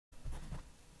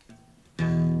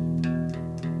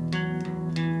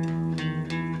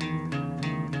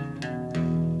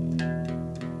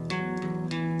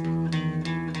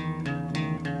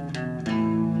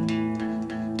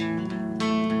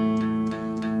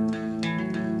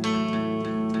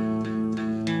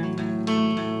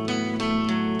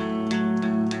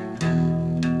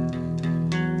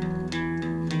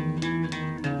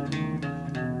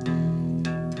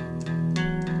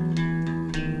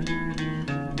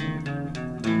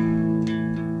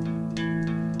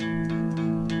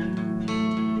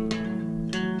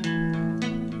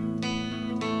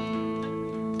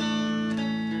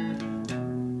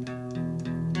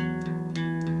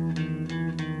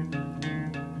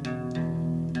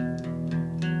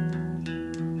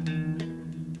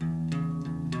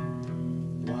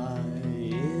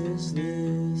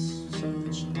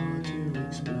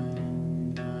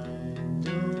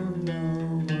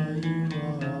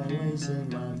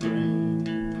brain.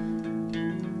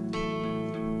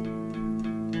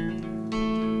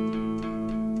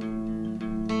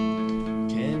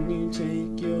 Can you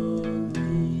take your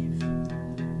leave?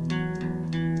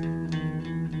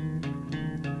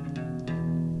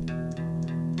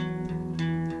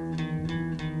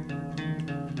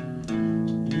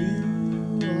 You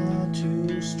are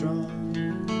too strong.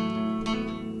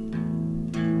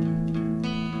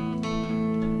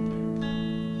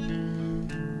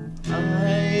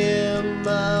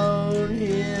 Out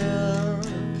here,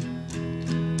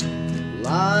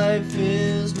 life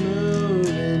is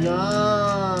moving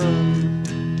on.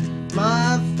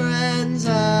 My friends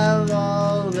have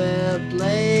all their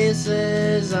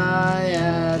places. I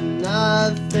had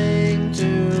nothing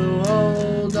to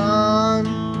hold on.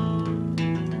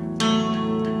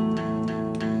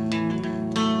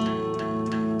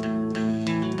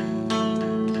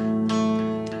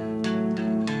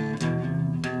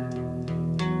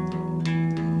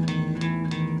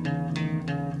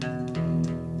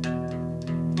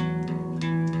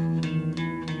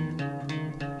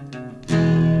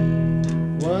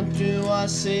 What do I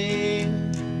see?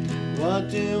 What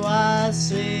do I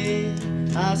see?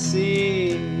 I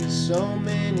see so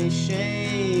many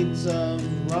shades of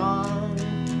wrong.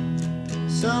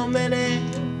 So many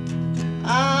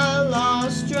I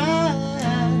lost track.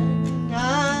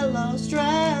 I lost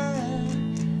track.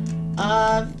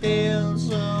 I feel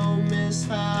so missed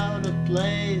out of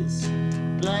place,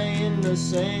 playing the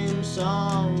same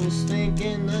songs,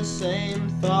 thinking the same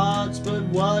thoughts. But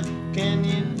what can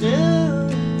you do?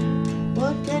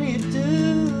 What can you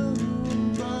do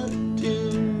but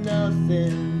do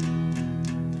nothing?